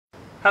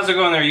How's it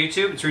going there,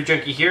 YouTube? It's Root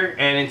Junkie here,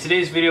 and in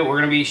today's video we're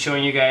going to be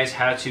showing you guys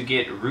how to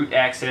get root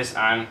access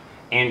on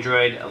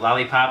Android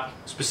Lollipop,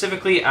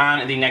 specifically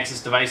on the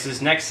Nexus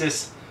devices.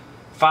 Nexus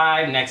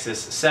 5, Nexus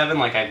 7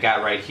 like I've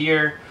got right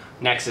here,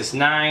 Nexus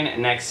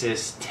 9,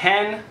 Nexus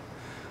 10.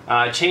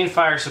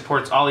 Chainfire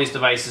supports all these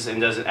devices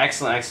and does an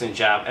excellent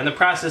job, and the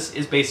process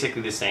is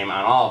basically the same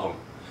on all of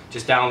them.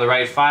 Just download the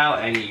right file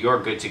and you're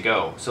good to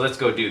go. So let's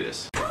go do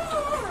this.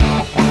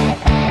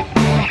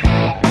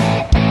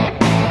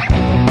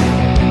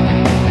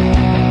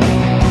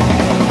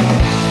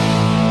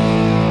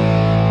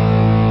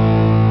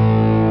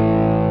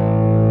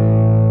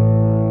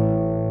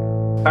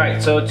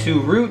 Alright, so to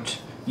root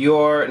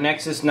your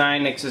Nexus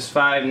 9, Nexus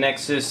 5,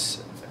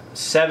 Nexus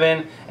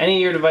 7, any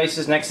of your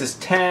devices, Nexus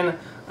 10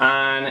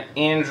 on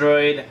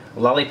Android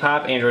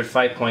Lollipop, Android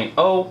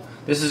 5.0,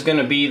 this is going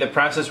to be the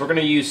process. We're going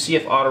to use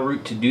CF Auto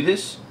Root to do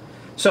this.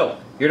 So,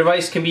 your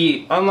device can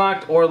be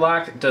unlocked or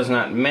locked, it does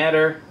not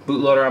matter.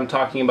 Bootloader I'm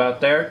talking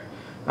about there.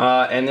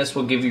 And this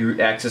will give you root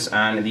access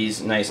on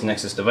these nice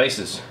Nexus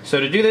devices.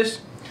 So to do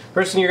this,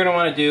 first thing you're going to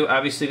want to do,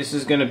 obviously this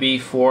is going to be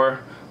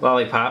for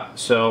Lollipop,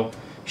 so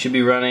you should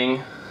be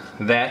running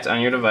that on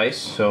your device,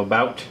 so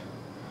about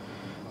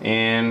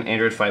and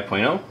Android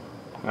 5.0.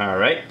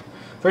 Alright,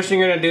 first thing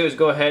you're going to do is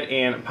go ahead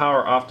and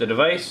power off the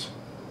device.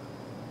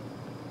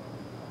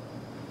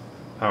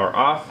 Power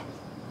off.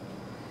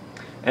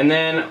 And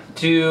then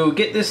to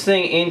get this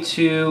thing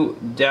into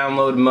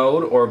download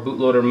mode or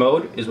bootloader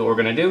mode is what we're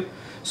going to do.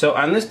 So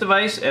on this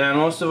device, and on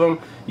most of them,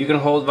 you can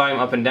hold volume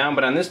up and down,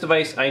 but on this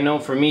device, I know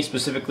for me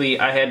specifically,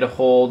 I had to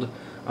hold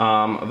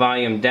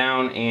volume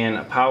down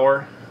and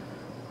power.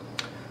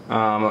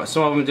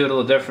 Some of them do it a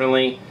little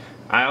differently.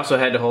 I also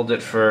had to hold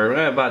it for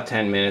about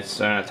 10 minutes,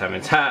 or not 10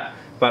 minutes,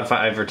 about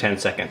 5 or 10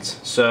 seconds.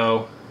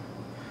 So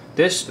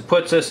this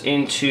puts us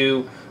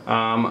into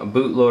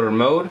bootloader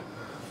mode.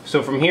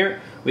 So from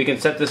here, we can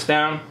set this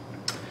down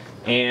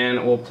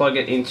and we'll plug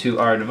it into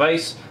our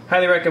device.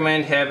 Highly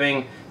recommend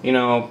having,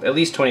 at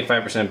least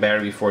 25%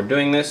 battery before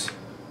doing this,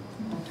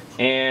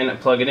 and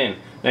plug it in.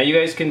 Now you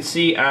guys can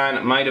see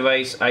on my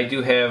device, I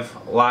do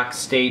have lock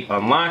state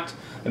unlocked.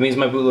 That means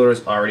my bootloader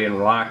is already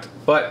unlocked,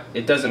 but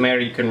it doesn't matter,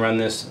 you can run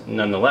this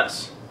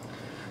nonetheless.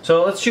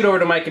 So let's shoot over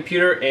to my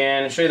computer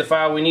and show you the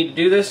file we need to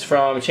do this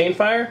from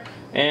Chainfire,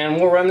 and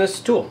we'll run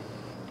this tool.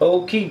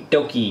 Okie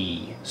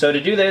dokie. So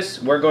to do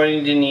this, we're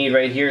going to need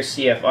right here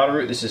CF Auto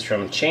Root. This is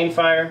from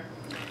Chainfire,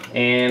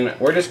 and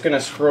we're just going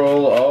to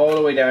scroll all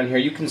the way down here.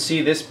 You can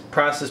see this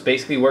process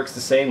basically works the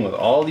same with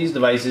all these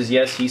devices.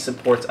 Yes, he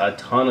supports a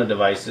ton of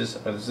devices.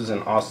 This is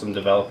an awesome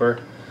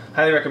developer.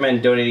 Highly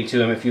recommend donating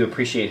to him if you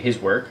appreciate his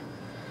work.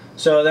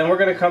 So then we're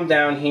going to come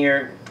down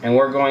here and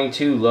we're going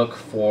to look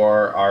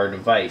for our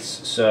device.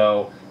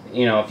 So,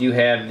 if you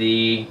have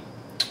the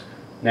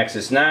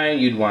Nexus 9,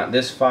 you'd want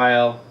this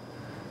file,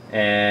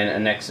 and a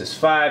Nexus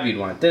 5, you'd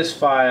want this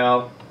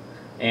file,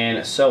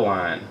 and so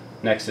on.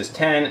 Nexus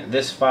 10,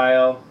 this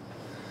file.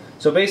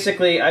 So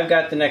basically, I've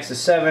got the Nexus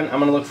 7. I'm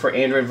going to look for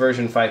Android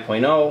version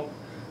 5.0.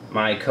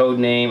 My code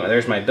name,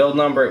 there's my build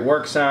number it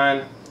works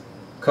on.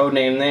 Code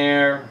name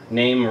there,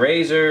 name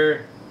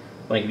Razor,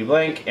 blankety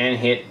blank, and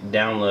hit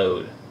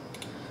download.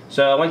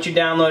 So once you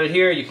download it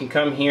here, you can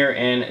come here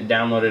and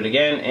download it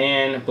again,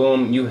 and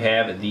boom, you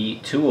have the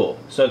tool.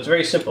 So it's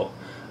very simple.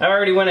 I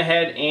already went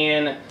ahead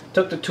and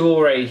took the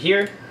tool right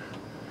here.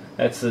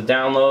 That's the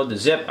download, the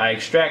zip. I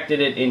extracted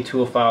it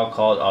into a file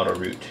called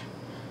AutoRoot.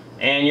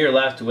 And you're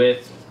left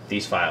with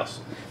these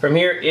files. From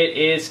here, it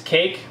is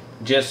cake.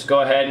 Just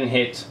go ahead and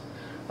hit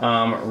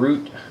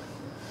root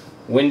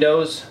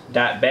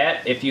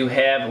windows.bat. If you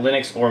have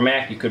Linux or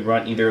Mac, you could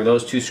run either of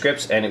those two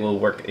scripts and it will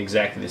work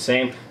exactly the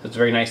same. So it's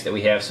very nice that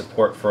we have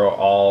support for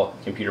all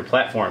computer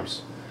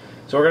platforms.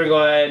 So we're going to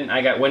go ahead, and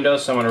I got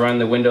Windows, so I'm going to run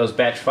the Windows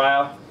batch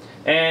file.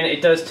 And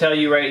it does tell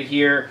you right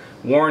here,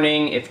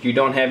 warning, if you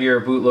don't have your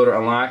bootloader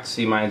unlocked,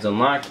 see mine's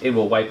unlocked, it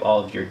will wipe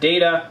all of your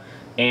data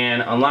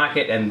and unlock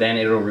it, and then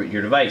it'll root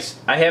your device.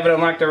 I have it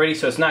unlocked already,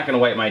 so it's not going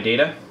to wipe my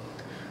data.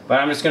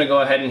 But I'm just going to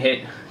go ahead and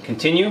hit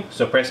continue,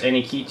 so press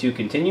any key to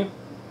continue.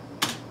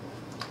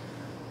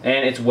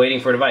 And it's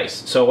waiting for a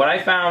device. So what I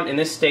found in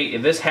this state,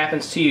 if this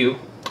happens to you,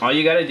 all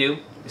you got to do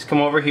is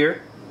come over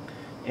here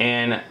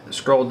and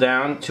scroll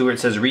down to where it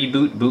says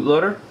reboot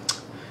bootloader,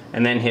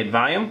 and then hit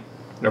volume,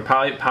 or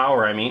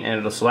power and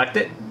it'll select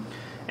it.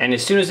 And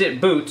as soon as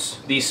it boots,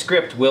 the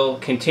script will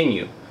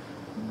continue.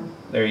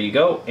 There you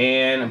go,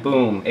 and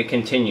boom, it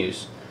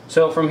continues.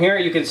 So from here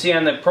you can see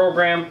on the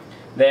program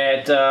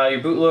that your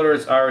bootloader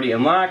is already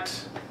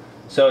unlocked.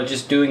 So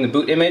just doing the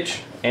boot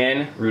image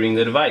and rooting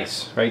the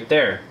device right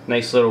there.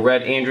 Nice little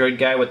red Android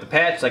guy with the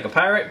patch like a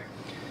pirate,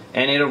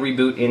 and it'll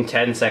reboot in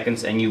 10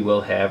 seconds and you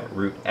will have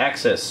root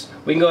access.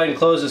 We can go ahead and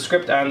close the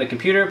script on the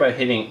computer by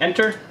hitting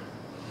enter,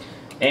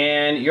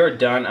 and you're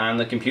done on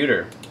the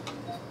computer.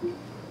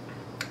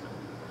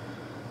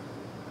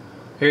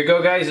 Here you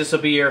go, guys. This will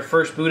be your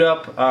first boot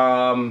up.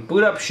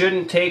 Boot up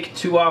shouldn't take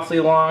too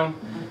awfully long.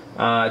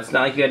 It's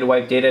not like you had to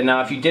wipe data.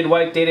 Now if you did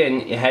wipe data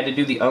and you had to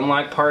do the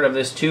unlock part of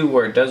this too,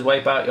 where it does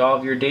wipe out all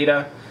of your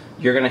data,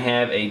 you're going to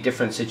have a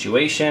different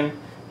situation,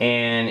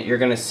 and you're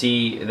going to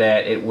see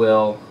that it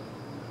will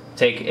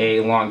take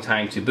a long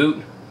time to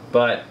boot.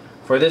 But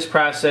for this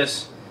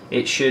process,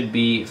 it should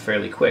be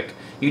fairly quick.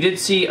 You did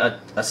see a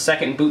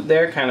second boot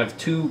there, kind of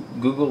two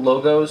Google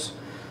logos.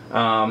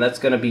 That's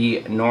going to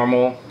be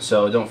normal,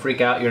 so don't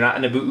freak out. You're not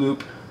in a boot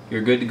loop.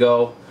 You're good to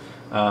go.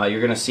 You're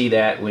going to see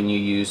that when you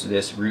use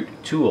this root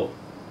tool.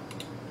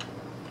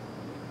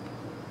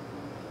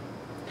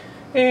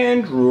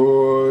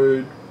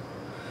 Android.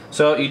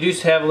 So you do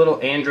have a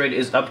little Android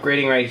is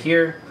upgrading right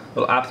here. A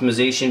little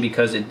optimization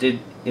because it did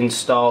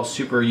install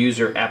super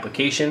user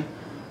application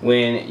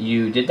when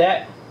you did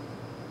that.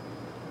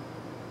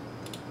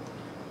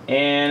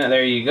 And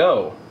there you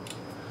go.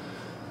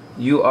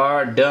 You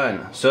are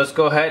done. So let's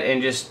go ahead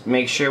and just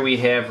make sure we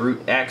have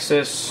root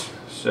access.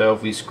 So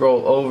if we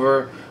scroll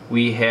over,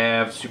 we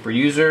have super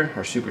user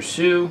or super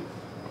Sue.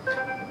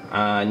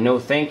 No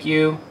thank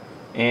you.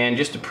 And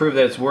just to prove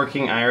that it's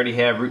working, I already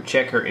have root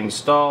checker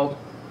installed.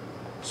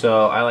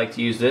 So I like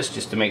to use this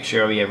just to make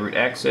sure we have root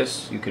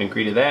access. You can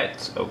agree to that.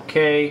 It's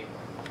okay.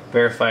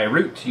 Verify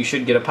root. You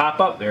should get a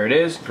pop-up. There it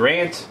is.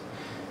 Grant.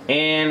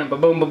 And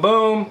ba-boom,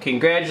 ba-boom.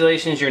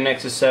 Congratulations, your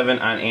Nexus 7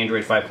 on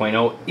Android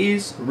 5.0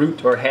 is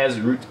root or has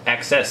root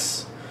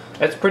access.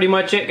 That's pretty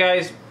much it,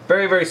 guys.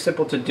 Very, very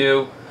simple to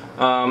do.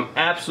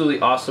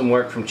 Absolutely awesome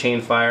work from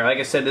Chainfire. Like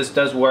I said, this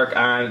does work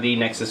on the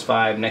Nexus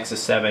 5,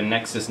 Nexus 7,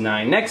 Nexus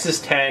 9, Nexus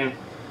 10,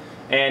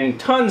 and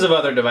tons of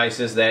other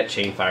devices that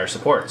Chainfire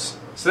supports.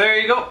 So there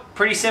you go.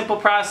 Pretty simple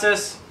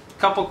process.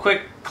 Couple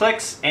quick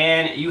clicks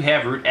and you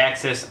have root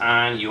access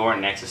on your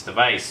Nexus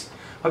device.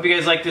 Hope you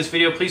guys like this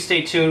video. Please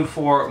stay tuned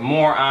for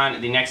more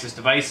on the Nexus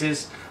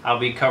devices. I'll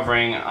be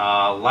covering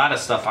a lot of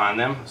stuff on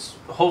them.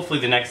 Hopefully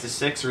the Nexus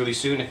 6 really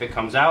soon if it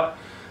comes out.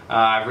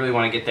 I really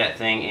want to get that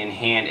thing in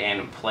hand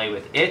and play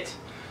with it.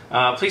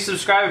 Please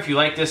subscribe if you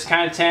like this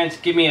content.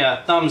 Give me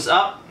a thumbs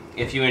up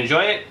if you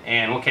enjoy it,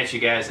 and we'll catch you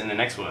guys in the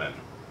next one.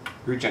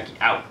 Root Junkie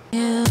out.